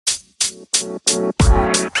Hello,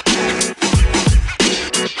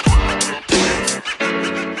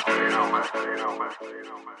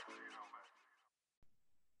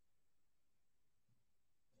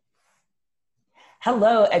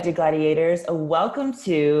 EduGladiators. Welcome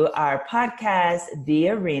to our podcast, The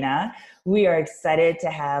Arena. We are excited to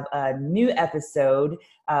have a new episode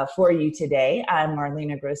for you today. I'm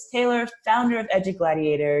Marlena Gross Taylor, founder of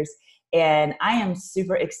EduGladiators, and I am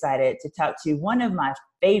super excited to talk to one of my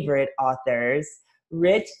favorite authors,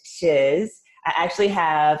 Rich Chiz. I actually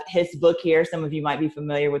have his book here. Some of you might be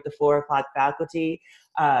familiar with the 4 O'Clock Faculty.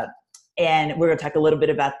 And we're going to talk a little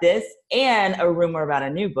bit about this and a rumor about a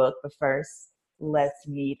new book. But first, let's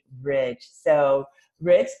meet Rich. So,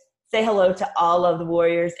 Rich, say hello to all of the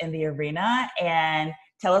warriors in the arena and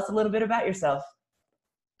tell us a little bit about yourself.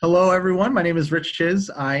 Hello, everyone. My name is Rich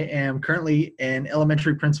Chiz. I am currently an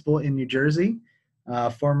elementary principal in New Jersey,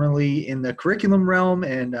 formerly in the curriculum realm,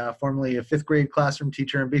 and formerly a 5th grade classroom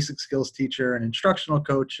teacher and basic skills teacher and instructional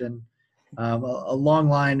coach, and a long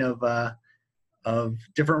line of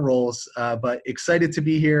different roles. But excited to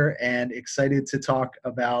be here and excited to talk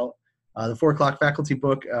about the 4 O'Clock Faculty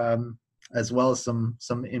book, as well as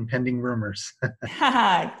some impending rumors.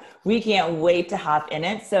 We can't wait to hop in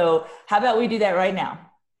it. So how about we do that right now?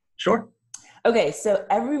 Sure. Okay, so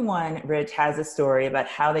everyone, Rich, has a story about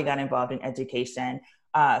how they got involved in education.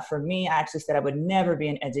 For me, I actually said I would never be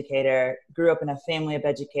an educator. Grew up in a family of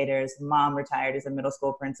educators. Mom retired as a middle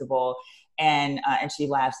school principal, and she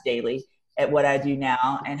laughs daily at what I do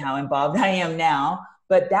now and how involved I am now.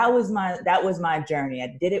 But that was my journey.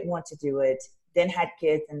 I didn't want to do it, then had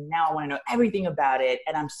kids, and now I want to know everything about it.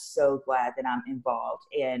 And I'm so glad that I'm involved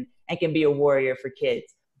and can be a warrior for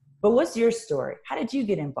kids. But what's your story? How did you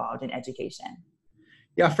get involved in education?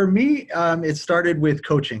 Yeah, for me, it started with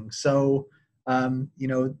coaching. So, from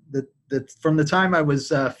the time I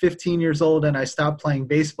was 15 years old and I stopped playing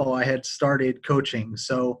baseball, I had started coaching.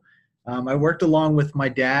 So I worked along with my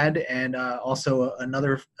dad and also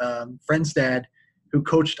another friend's dad who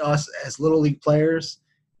coached us as Little League players.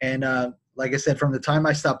 And like I said, from the time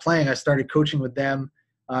I stopped playing, I started coaching with them.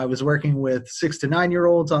 I was working with 6 to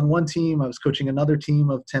 9-year-olds on one team. I was coaching another team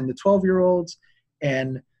of 10 to 12-year-olds,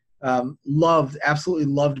 and absolutely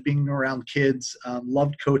loved being around kids,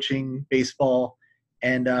 loved coaching baseball.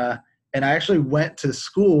 And I actually went to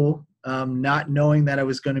school not knowing that I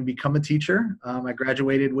was going to become a teacher. I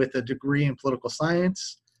graduated with a degree in political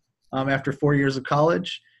science after 4 years of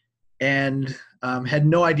college, and had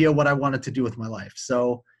no idea what I wanted to do with my life.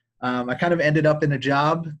 So I kind of ended up in a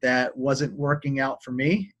job that wasn't working out for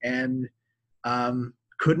me, and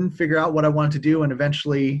couldn't figure out what I wanted to do. And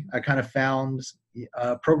eventually I kind of found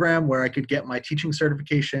a program where I could get my teaching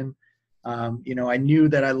certification. I knew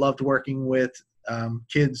that I loved working with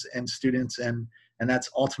kids and students, and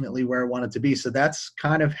that's ultimately where I wanted to be. So that's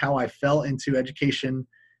kind of how I fell into education.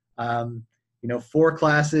 4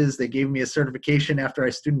 classes, they gave me a certification after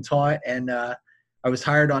I student taught, and I was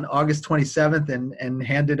hired on August 27th and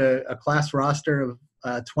handed a class roster of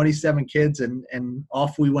 27 kids, and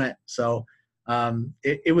off we went. So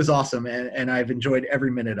it was awesome, and I've enjoyed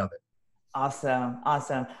every minute of it. Awesome.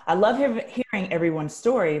 I love hearing everyone's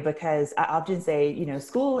story, because I often say,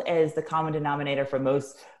 school is the common denominator for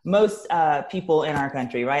most people in our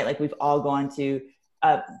country, right? Like, we've all gone to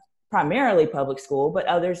primarily public school, but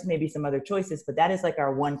others, maybe some other choices, but that is like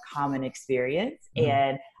our one common experience. Mm-hmm.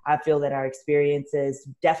 And I feel that our experiences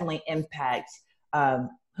definitely impact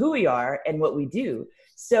who we are and what we do.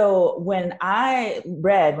 So when I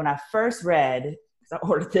first read, I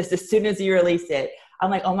ordered this as soon as you released it, I'm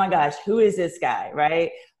like, oh my gosh, who is this guy, right?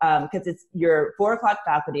 Because it's your 4 O'Clock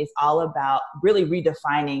Faculty is all about really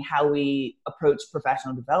redefining how we approach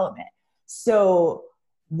professional development. So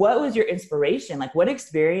what was your inspiration? Like, what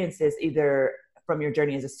experiences, either from your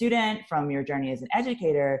journey as a student, from your journey as an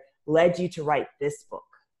educator, led you to write this book?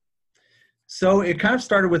 So it kind of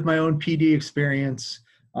started with my own PD experience.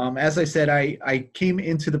 As I said, I came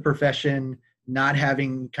into the profession not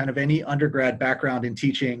having kind of any undergrad background in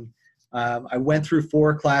teaching. I went through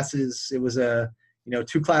 4 classes. It was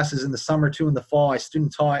 2 classes in the summer, 2 in the fall. I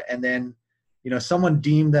student taught, and then, someone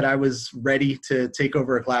deemed that I was ready to take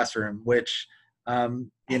over a classroom, which I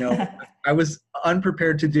was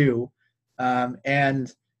unprepared to do.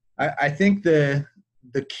 And I think the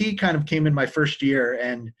key kind of came in my first year.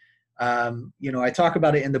 And, I talk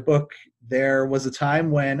about it in the book. There was a time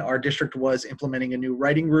when our district was implementing a new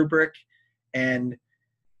writing rubric, and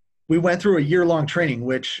we went through a year-long training,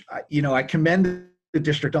 which, I commend the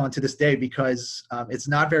district on to this day, because it's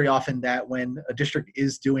not very often that when a district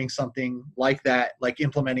is doing something like that, like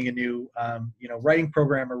implementing a new, writing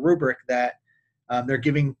program or rubric, that they're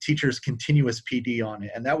giving teachers continuous PD on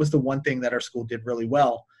it. And that was the one thing that our school did really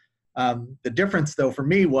well. The difference, though, for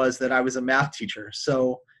me was that I was a math teacher.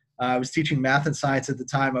 So I was teaching math and science at the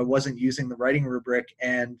time. I wasn't using the writing rubric.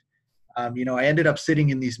 And, I ended up sitting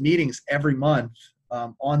in these meetings every month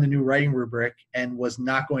on the new writing rubric and was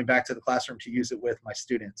not going back to the classroom to use it with my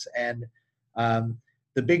students. And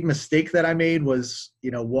the big mistake that I made was,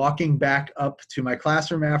 walking back up to my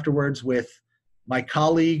classroom afterwards with my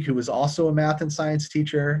colleague who was also a math and science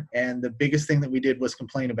teacher. And the biggest thing that we did was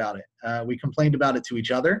complain about it. We complained about it to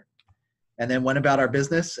each other and then went about our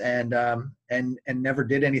business and never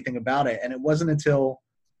did anything about it. And it wasn't until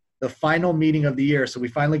the final meeting of the year. So we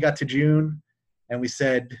finally got to June and we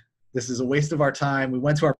said, this is a waste of our time. We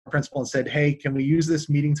went to our principal and said, hey, can we use this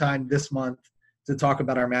meeting time this month to talk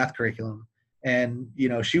about our math curriculum? And,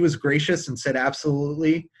 she was gracious and said,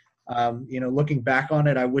 absolutely. Looking back on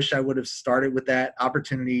it, I wish I would have started with that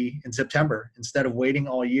opportunity in September instead of waiting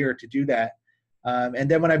all year to do that. And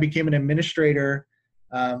then when I became an administrator,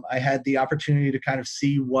 I had the opportunity to kind of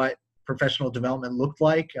see what professional development looked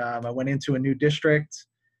like. I went into a new district.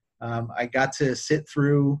 I got to sit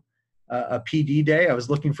through a PD day. I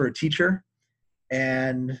was looking for a teacher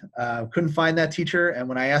and couldn't find that teacher. And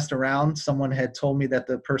when I asked around, someone had told me that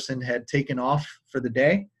the person had taken off for the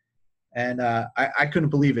day. And I couldn't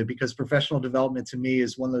believe it, because professional development to me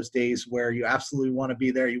is one of those days where you absolutely want to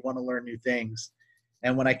be there. You want to learn new things.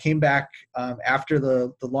 And when I came back after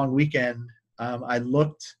the long weekend, I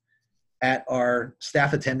looked at our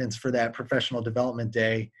staff attendance for that professional development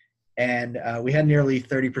day. And we had nearly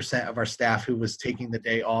 30% of our staff who was taking the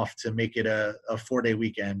day off to make it a 4-day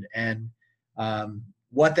weekend. And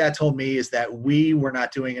what that told me is that we were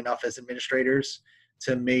not doing enough as administrators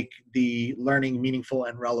to make the learning meaningful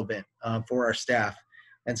and relevant for our staff.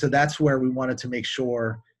 And so that's where we wanted to make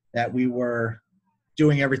sure that we were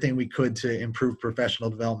doing everything we could to improve professional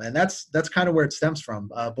development. And that's kind of where it stems from,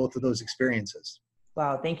 both of those experiences.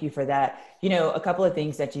 Wow, thank you for that. A couple of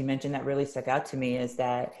things that you mentioned that really stuck out to me is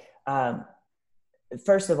that,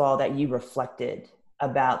 first of all, that you reflected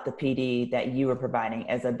about the PD that you were providing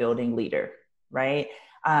as a building leader, right?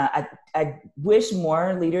 I wish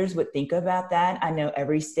more leaders would think about that. I know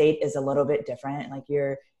every state is a little bit different. Like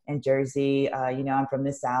you're in Jersey, I'm from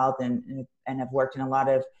the South and I've worked in a lot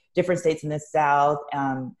of different states in the South.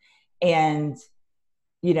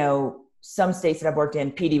 Some states that I've worked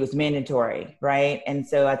in, PD was mandatory, right? And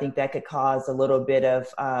so I think that could cause a little bit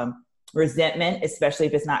of resentment, especially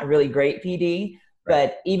if it's not really great PD.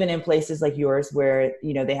 Right. But even in places like yours where,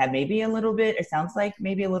 they have maybe a little bit, it sounds like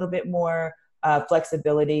maybe a little bit more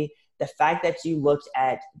flexibility, the fact that you looked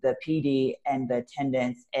at the PD and the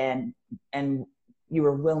attendance and you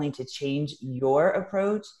were willing to change your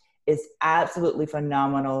approach is absolutely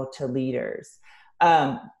phenomenal to leaders.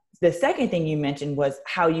 The second thing you mentioned was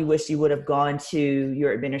how you wish you would have gone to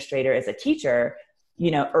your administrator as a teacher,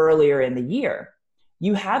 earlier in the year.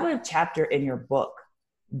 You have a chapter in your book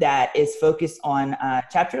that is focused on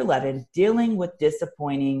chapter 11, dealing with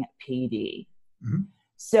disappointing PD. Mm-hmm.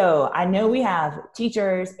 So I know we have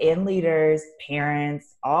teachers and leaders,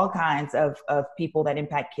 parents, all kinds of people that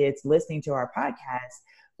impact kids listening to our podcast,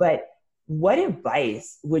 but what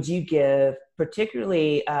advice would you give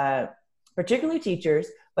particularly teachers,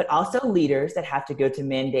 but also leaders that have to go to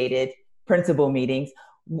mandated principal meetings?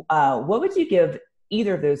 What would you give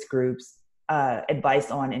either of those groups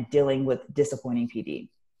advice on in dealing with disappointing PD?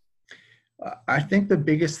 I think the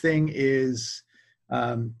biggest thing is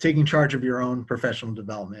taking charge of your own professional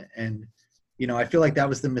development. And, I feel like that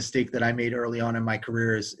was the mistake that I made early on in my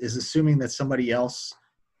career is assuming that somebody else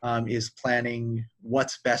is planning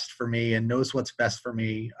what's best for me and knows what's best for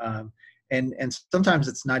me. And sometimes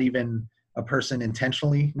it's not even a person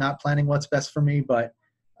intentionally not planning what's best for me, but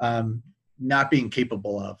not being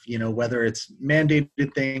capable of, whether it's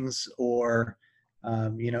mandated things or,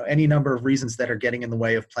 any number of reasons that are getting in the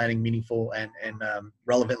way of planning meaningful and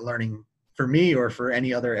relevant learning for me or for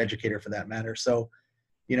any other educator for that matter. So,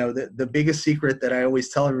 the biggest secret that I always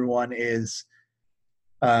tell everyone is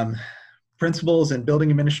principals and building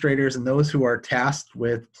administrators and those who are tasked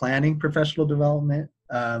with planning professional development,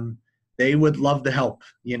 they would love the help,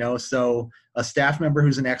 so a staff member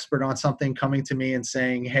who's an expert on something coming to me and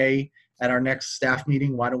saying, hey, at our next staff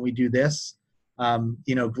meeting, why don't we do this?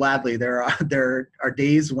 Gladly. There are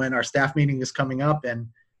days when our staff meeting is coming up and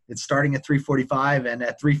it's starting at 3:45 and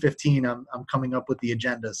at 3:15, I'm coming up with the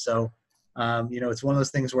agenda. So, it's one of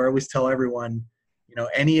those things where I always tell everyone,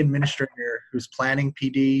 any administrator who's planning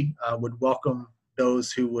PD would welcome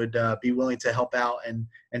those who would be willing to help out and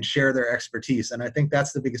share their expertise. And I think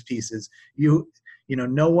that's the biggest piece is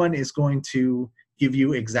no one is going to give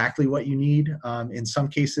you exactly what you need. In some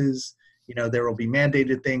cases, there will be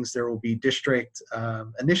mandated things, there will be district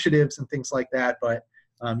initiatives and things like that, but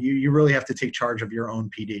you really have to take charge of your own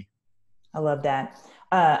PD. I love that.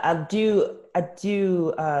 I do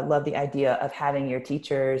love the idea of having your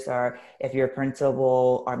teachers, or if you're a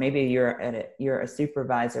principal, or maybe you're a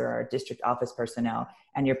supervisor or district office personnel,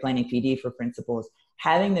 and you're planning PD for principals,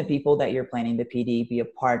 having the people that you're planning the PD be a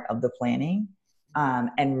part of the planning,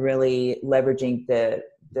 and really leveraging the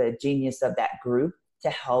genius of that group to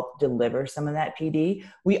help deliver some of that PD.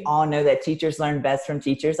 We all know that teachers learn best from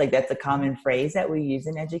teachers. Like, that's a common phrase that we use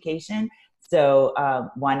in education. So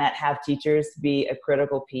why not have teachers be a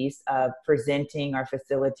critical piece of presenting or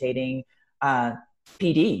facilitating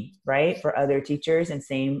PD, right, for other teachers, and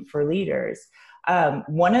same for leaders.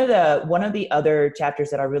 One of the other chapters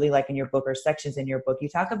that I really like in your book, or sections in your book, you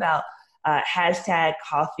talk about hashtag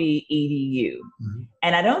coffee EDU. Mm-hmm.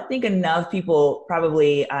 And I don't think enough people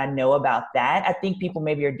probably know about that. I think people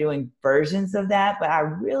maybe are doing versions of that, but I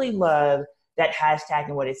really love that hashtag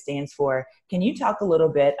and what it stands for. Can you talk a little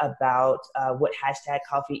bit about what hashtag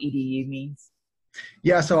coffee EDU means?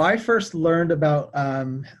 Yeah, so I first learned about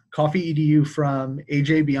coffee EDU from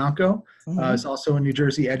AJ Bianco. Mm-hmm. He's also a New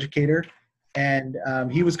Jersey educator. And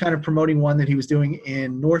he was kind of promoting one that he was doing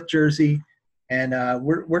in North Jersey. And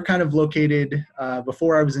we're kind of located,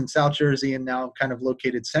 before I was in South Jersey, and now I'm kind of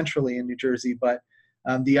located centrally in New Jersey. But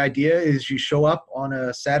the idea is you show up on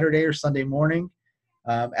a Saturday or Sunday morning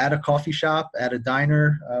at a coffee shop, at a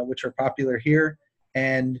diner, which are popular here.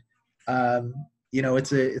 And,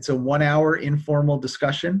 it's a 1 hour informal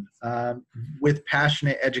discussion with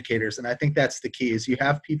passionate educators. And I think that's the key, is you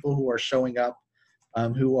have people who are showing up,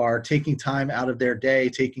 who are taking time out of their day,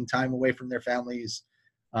 taking time away from their families,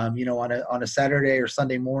 on a Saturday or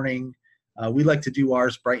Sunday morning. We like to do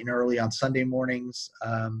ours bright and early on Sunday mornings,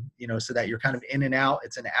 so that you're kind of in and out.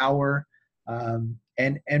 It's an hour,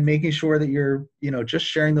 and making sure that you're, just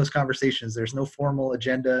sharing those conversations. There's no formal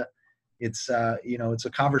agenda. It's, it's a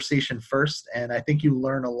conversation first. And I think you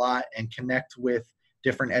learn a lot and connect with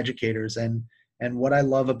different educators. And what I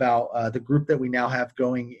love about the group that we now have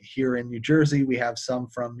going here in New Jersey, we have some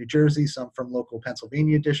from New Jersey, some from local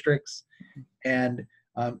Pennsylvania districts. And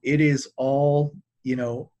it is all,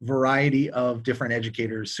 variety of different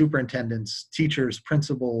educators, superintendents, teachers,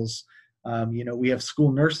 principals. We have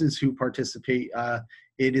school nurses who participate.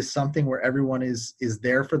 It is something where everyone is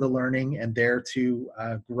there for the learning and there to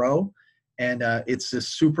grow. And it's a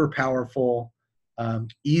super powerful,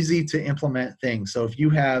 easy to implement thing. So if you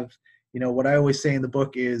have, what I always say in the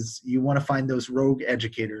book is you want to find those rogue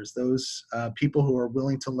educators, those people who are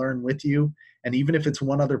willing to learn with you. And even if it's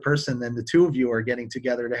one other person, then the two of you are getting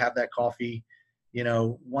together to have that coffee,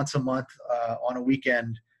 once a month on a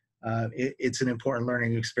weekend. It's an important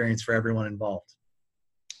learning experience for everyone involved.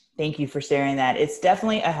 Thank you for sharing that. It's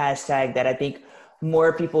definitely a hashtag that I think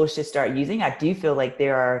more people should start using. I do feel like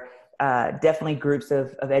there are definitely groups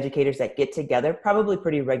of educators that get together probably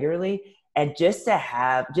pretty regularly. And just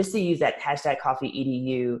to use that hashtag coffee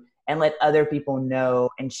EDU and let other people know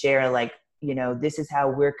and share, like, this is how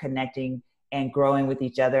we're connecting and growing with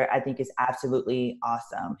each other, I think is absolutely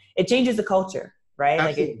awesome. It changes the culture, right?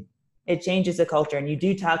 Absolutely. Like it changes the culture. And you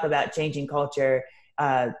do talk about changing culture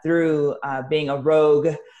through being a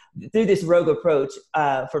rogue, through this rogue approach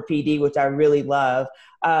for PD, which I really love.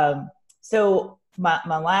 So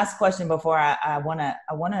my last question before I want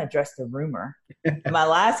to address the rumor. My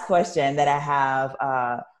last question that I have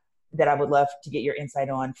that I would love to get your insight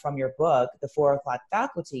on from your book, The 4 O'Clock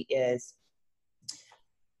Faculty, is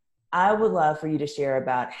I would love for you to share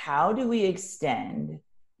about how do we extend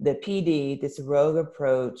the PD, this rogue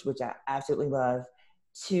approach, which I absolutely love,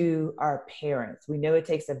 to our parents. We know it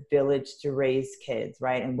takes a village to raise kids,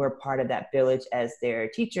 right? And we're part of that village as their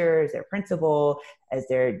teachers, their principal, as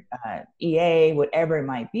their EA, whatever it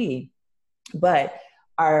might be. But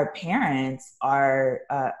our parents are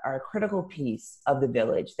a critical piece of the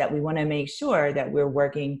village that we want to make sure that we're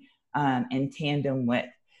working in tandem with.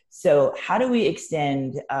 So how do we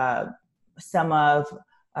extend some of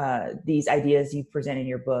these ideas you present in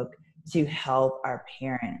your book to help our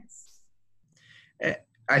parents?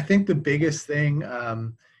 I think the biggest thing,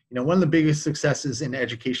 one of the biggest successes in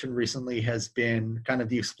education recently has been kind of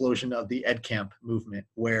the explosion of the EdCamp movement,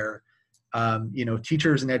 where,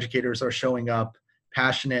 teachers and educators are showing up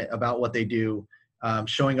passionate about what they do,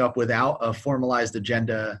 showing up without a formalized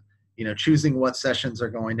agenda, choosing what sessions are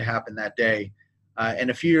going to happen that day.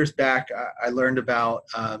 And a few years back, I learned about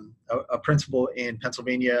a principal in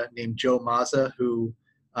Pennsylvania named Joe Mazza, who,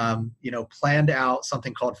 planned out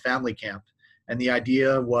something called Family Camp. And the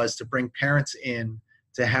idea was to bring parents in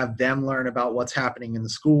to have them learn about what's happening in the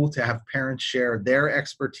school, to have parents share their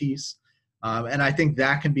expertise. And I think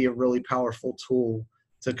that can be a really powerful tool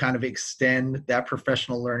to kind of extend that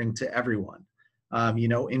professional learning to everyone.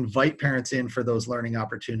 Invite parents in for those learning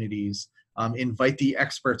opportunities. Invite the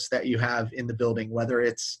experts that you have in the building, whether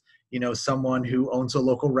it's someone who owns a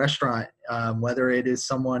local restaurant, whether it is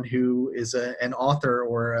someone who is an author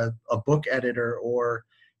or a book editor, or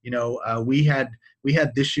we had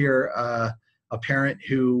this year a parent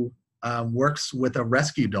who works with a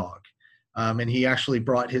rescue dog, and he actually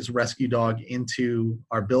brought his rescue dog into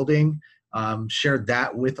our building, shared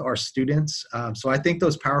that with our students. So I think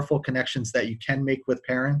those powerful connections that you can make with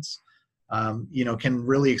parents can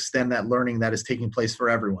really extend that learning that is taking place for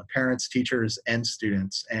everyone, parents, teachers, and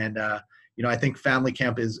students. And, I think Family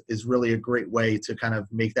Camp is really a great way to kind of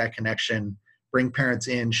make that connection, bring parents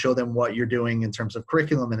in, show them what you're doing in terms of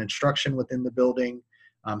curriculum and instruction within the building,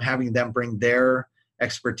 having them bring their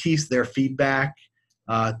expertise, their feedback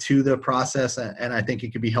to the process. And I think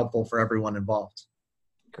it could be helpful for everyone involved.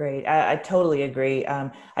 Great. I totally agree.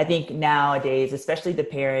 I think nowadays, especially the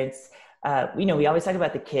parents, we always talk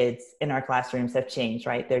about the kids in our classrooms have changed,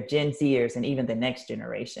 right? They're Gen Zers and even the next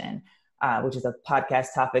generation, which is a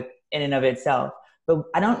podcast topic in and of itself. But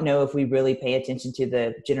I don't know if we really pay attention to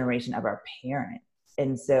the generation of our parents.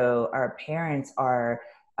 And so our parents are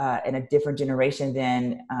in a different generation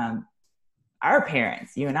than our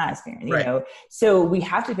parents, you and I's parents, right. So we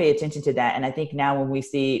have to pay attention to that. And I think now when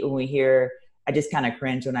we hear, I just kind of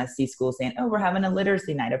cringe when I see schools saying, oh, we're having a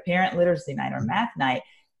literacy night, a parent literacy night, or math night.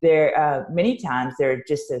 There, many times they're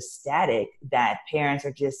just so static that parents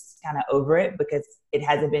are just kind of over it because it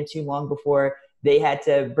hasn't been too long before they had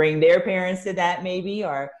to bring their parents to that maybe,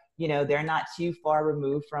 or, they're not too far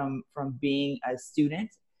removed from being a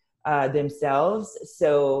student themselves.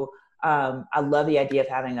 So I love the idea of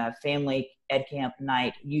having a family ed camp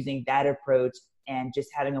night, using that approach and just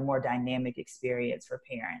having a more dynamic experience for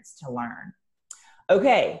parents to learn.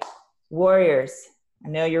 Okay, Warriors, I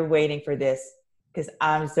know you're waiting for this because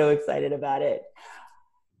I'm so excited about it.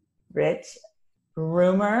 Rich,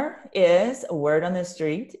 rumor is, word on the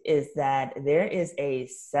street is that there is a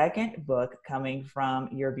second book coming from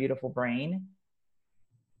your beautiful brain.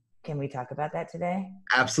 Can we talk about that today?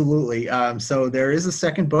 Absolutely. So there is a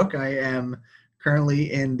second book. I am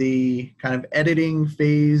currently in the kind of editing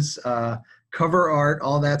phase, cover art,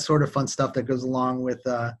 all that sort of fun stuff that goes along with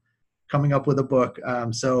coming up with a book.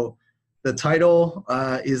 So the title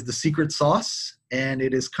is The Secret Sauce, and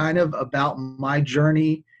it is kind of about my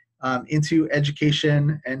journey into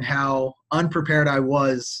education and how unprepared I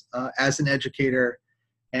was as an educator,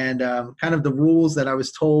 and kind of the rules that I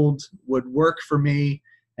was told would work for me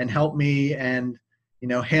and help me, and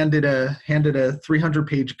handed a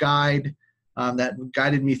 300-page guide that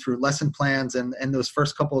guided me through lesson plans and those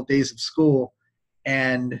first couple of days of school,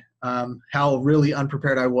 and how really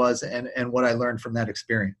unprepared I was and what I learned from that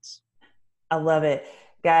experience. I love it.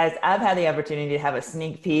 Guys, I've had the opportunity to have a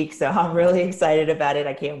sneak peek, so I'm really excited about it.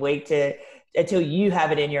 I can't wait until you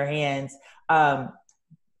have it in your hands. And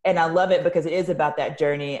I love it because it is about that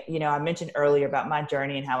journey. I mentioned earlier about my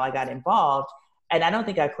journey and how I got involved. And I don't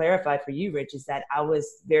think I clarified for you, Rich, is that I was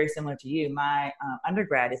very similar to you. My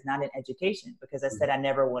undergrad is not in education because I said I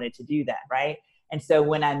never wanted to do that, right? And so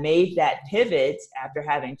when I made that pivot after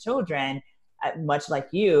having children, much like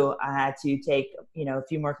you, I had to take, a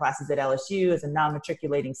few more classes at LSU as a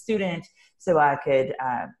non-matriculating student so I could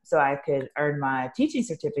earn my teaching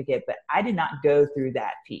certificate, but I did not go through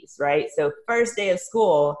that piece, right? So first day of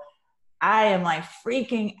school, I am like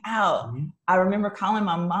freaking out. Mm-hmm. I remember calling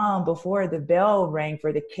my mom before the bell rang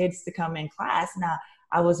for the kids to come in class. Now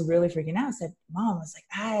I was really freaking out. I said, Mom, I was like,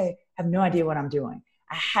 I have no idea what I'm doing.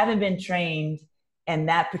 I haven't been trained in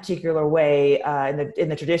that particular way, in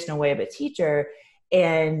the traditional way of a teacher.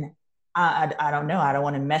 And I don't know. I don't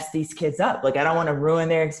want to mess these kids up. Like, I don't want to ruin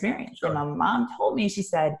their experience. Sure. And my mom told me, she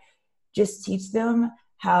said, just teach them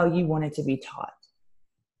how you want it to be taught.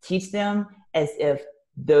 Teach them as if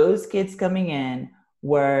those kids coming in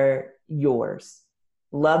were yours.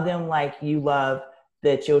 Love them like you love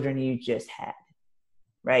the children you just had,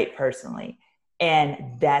 right? Personally.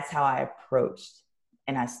 And that's how I approached,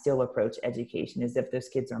 and I still approach education, as if those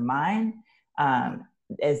kids are mine,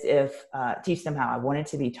 as if teach them how I want it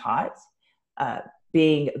to be taught,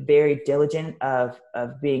 being very diligent of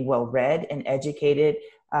being well-read and educated,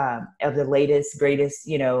 of the latest, greatest,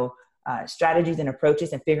 strategies and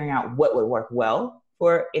approaches, and figuring out what would work well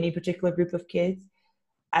for any particular group of kids.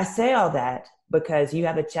 I say all that because you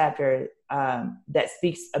have a chapter that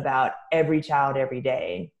speaks about every child every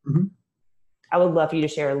day. Mm-hmm. I would love for you to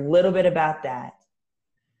share a little bit about that.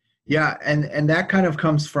 Yeah, and that kind of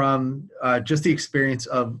comes from just the experience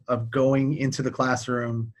of going into the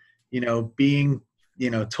classroom, being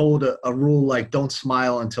told a rule like don't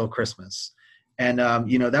smile until Christmas, and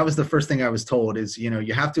that was the first thing I was told is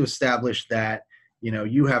you have to establish that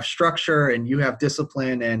you have structure and you have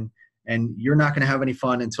discipline and you're not going to have any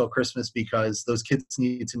fun until Christmas because those kids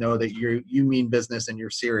need to know that you mean business and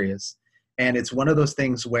you're serious, and it's one of those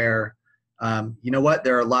things where you know what,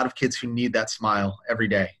 there are a lot of kids who need that smile every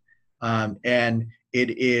day. And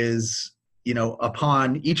it is,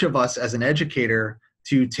 upon each of us as an educator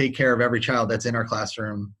to take care of every child that's in our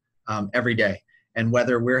classroom every day. And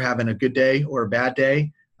whether we're having a good day or a bad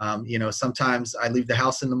day, sometimes I leave the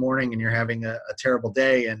house in the morning and you're having a terrible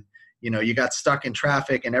day and, you got stuck in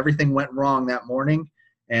traffic and everything went wrong that morning.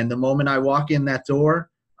 And the moment I walk in that door,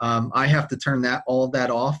 I have to turn all of that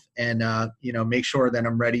off and, make sure that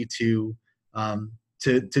I'm ready to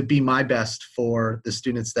be my best for the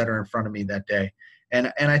students that are in front of me that day.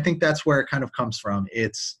 And I think that's where it kind of comes from.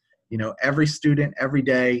 It's, every student every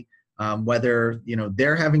day, whether,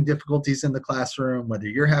 they're having difficulties in the classroom, whether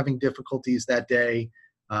you're having difficulties that day,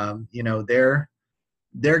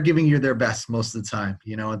 they're giving you their best most of the time.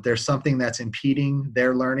 If there's something that's impeding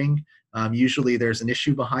their learning, usually there's an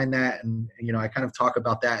issue behind that. And, I kind of talk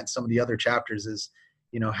about that in some of the other chapters is,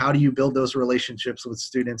 how do you build those relationships with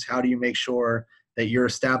students? How do you make sure that you're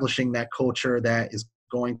establishing that culture that is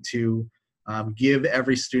going to give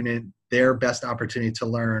every student their best opportunity to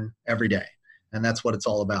learn every day? And that's what it's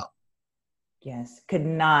all about. Yes, could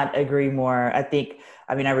not agree more.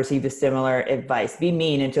 I received a similar advice: be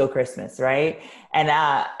mean until Christmas, right? And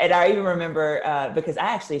I even remember because I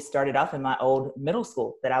actually started off in my old middle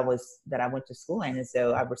school that I went to school in, and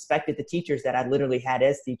so I respected the teachers that I literally had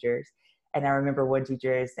as teachers. And I remember one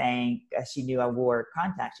teacher saying, she knew I wore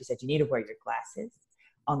contacts. She said, you need to wear your glasses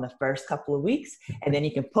on the first couple of weeks, and then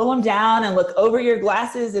you can pull them down and look over your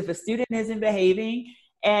glasses if a student isn't behaving.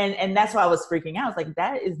 And that's why I was freaking out. I was like,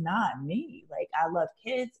 that is not me. Like, I love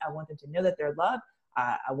kids. I want them to know that they're loved.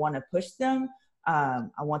 I want to push them. I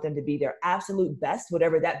want them to be their absolute best,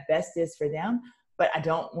 whatever that best is for them. But I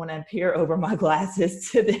don't want to peer over my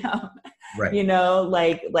glasses to them, Right.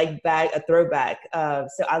 a throwback.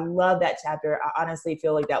 So I love that chapter. I honestly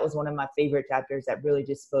feel like that was one of my favorite chapters that really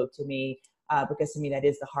just spoke to me, because to me, that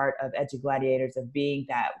is the heart of EduGladiators, of being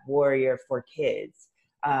that warrior for kids,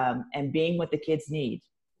 and being what the kids need,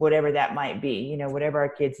 whatever that might be, whatever our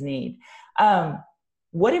kids need.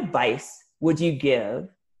 What advice would you give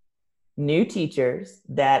new teachers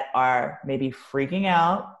that are maybe freaking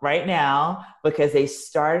out right now because they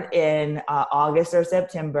start in August or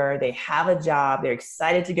September, they have a job, they're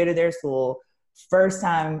excited to go to their school, first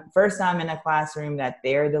time in a classroom that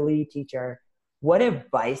they're the lead teacher? What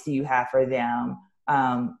advice do you have for them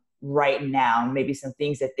right now? Maybe some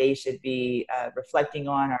things that they should be reflecting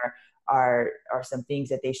on, or some things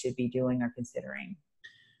that they should be doing or considering?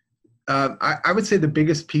 I would say the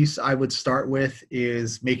biggest piece I would start with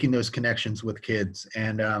is making those connections with kids.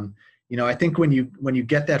 And, I think when you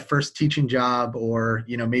get that first teaching job, or,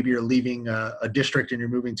 maybe you're leaving a district and you're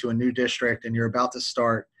moving to a new district and you're about to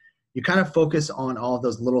start, you kind of focus on all of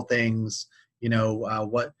those little things,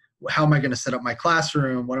 how am I going to set up my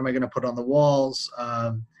classroom? What am I going to put on the walls?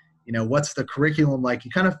 What's the curriculum like?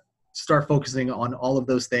 You kind of start focusing on all of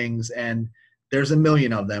those things, and there's a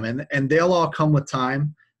million of them, and they'll all come with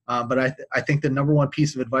time. But I think the number one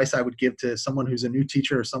piece of advice I would give to someone who's a new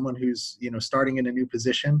teacher or someone who's, starting in a new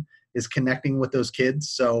position is connecting with those kids.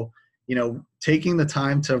 So, taking the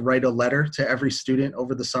time to write a letter to every student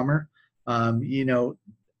over the summer,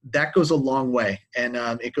 that goes a long way. And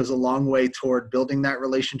it goes a long way toward building that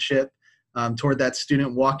relationship, toward that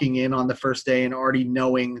student walking in on the first day and already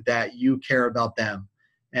knowing that you care about them.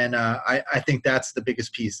 And I think that's the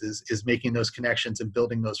biggest piece is making those connections and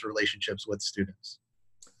building those relationships with students.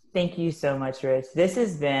 Thank you so much, Rich. This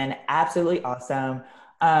has been absolutely awesome.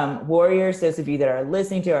 Warriors, those of you that are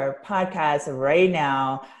listening to our podcast right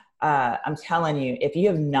now, I'm telling you, if you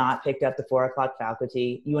have not picked up the 4 o'clock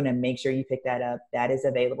faculty, you want to make sure you pick that up. That is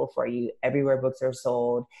available for you everywhere books are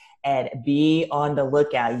sold. And be on the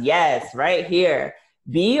lookout. Yes, right here.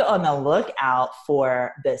 Be on the lookout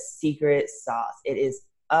for the secret sauce. It is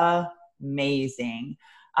amazing.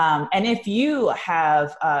 And if you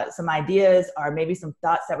have some ideas or maybe some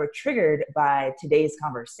thoughts that were triggered by today's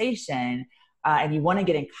conversation, and you want to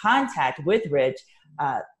get in contact with Rich,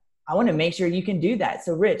 I want to make sure you can do that.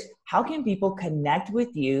 So Rich, how can people connect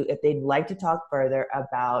with you if they'd like to talk further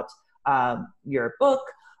about your book,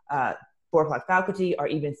 4 o'clock faculty, or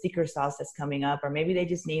even Secret Sauce that's coming up, or maybe they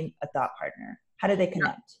just need a thought partner? How do they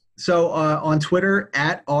connect? So on Twitter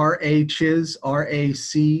at RACZYZ,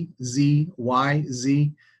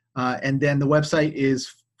 RACZYZ. And then the website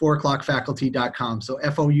is 4o'clockfaculty.com. So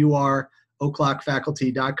FOUR,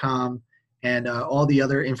 o'clockfaculty.com. And all the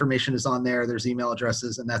other information is on there. There's email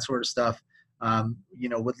addresses and that sort of stuff.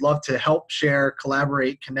 Would love to help, share,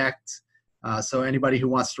 collaborate, connect. So anybody who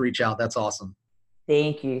wants to reach out, that's awesome.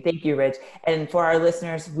 Thank you. Thank you, Rich. And for our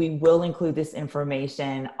listeners, we will include this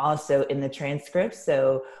information also in the transcript.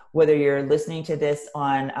 So whether you're listening to this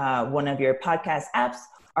on one of your podcast apps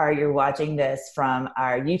or you're watching this from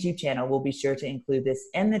our YouTube channel, we'll be sure to include this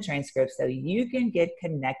in the transcript so you can get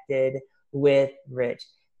connected with Rich.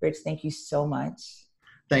 Rich, thank you so much.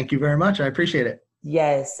 Thank you very much. I appreciate it.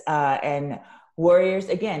 Yes. And Warriors,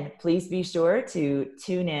 again, please be sure to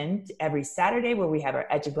tune in every Saturday where we have our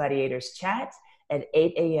EduGladiators chat at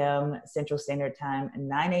 8 a.m. Central Standard Time,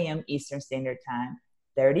 9 a.m. Eastern Standard Time,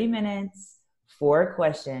 30 minutes, 4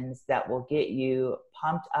 questions that will get you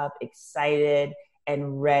pumped up, excited,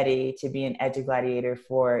 and ready to be an EduGladiator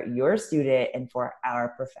for your student and for our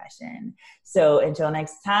profession. So until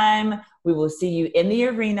next time, we will see you in the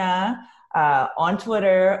arena, on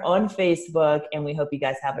Twitter, on Facebook, and we hope you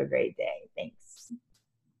guys have a great day. Thanks.